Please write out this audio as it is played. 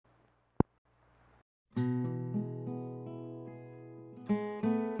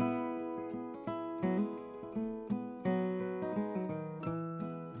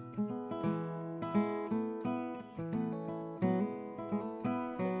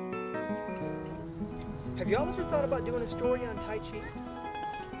Have y'all ever thought about doing a story on Tai Chi?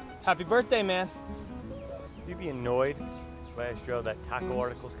 Happy birthday, man. You be annoyed if I asked you how that taco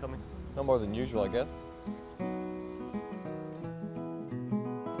article's coming? No more than usual, I guess.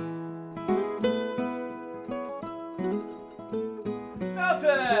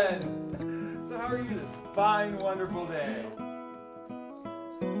 Milton! So how are you this fine, wonderful day?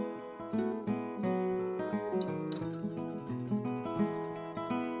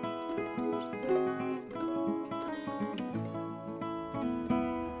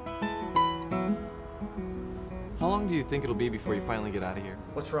 How long do you think it'll be before you finally get out of here?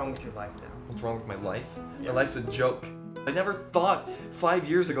 What's wrong with your life now? What's wrong with my life? My life's a joke. I never thought 5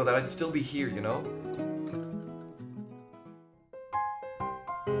 years ago that I'd still be here, you know?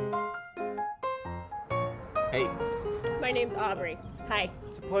 Hey. My name's Aubrey. Hi.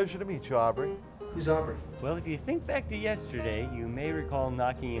 It's a pleasure to meet you, Aubrey. Who's Aubrey? Well, if you think back to yesterday, you may recall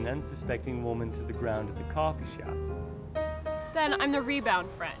knocking an unsuspecting woman to the ground at the coffee shop. Then I'm the rebound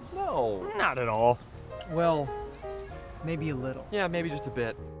friend. No. Not at all. Well, maybe a little. Yeah, maybe just a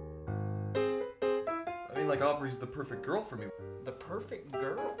bit. I mean, like, Aubrey's the perfect girl for me. The perfect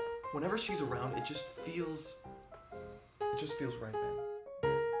girl. Whenever she's around, it just feels right, man.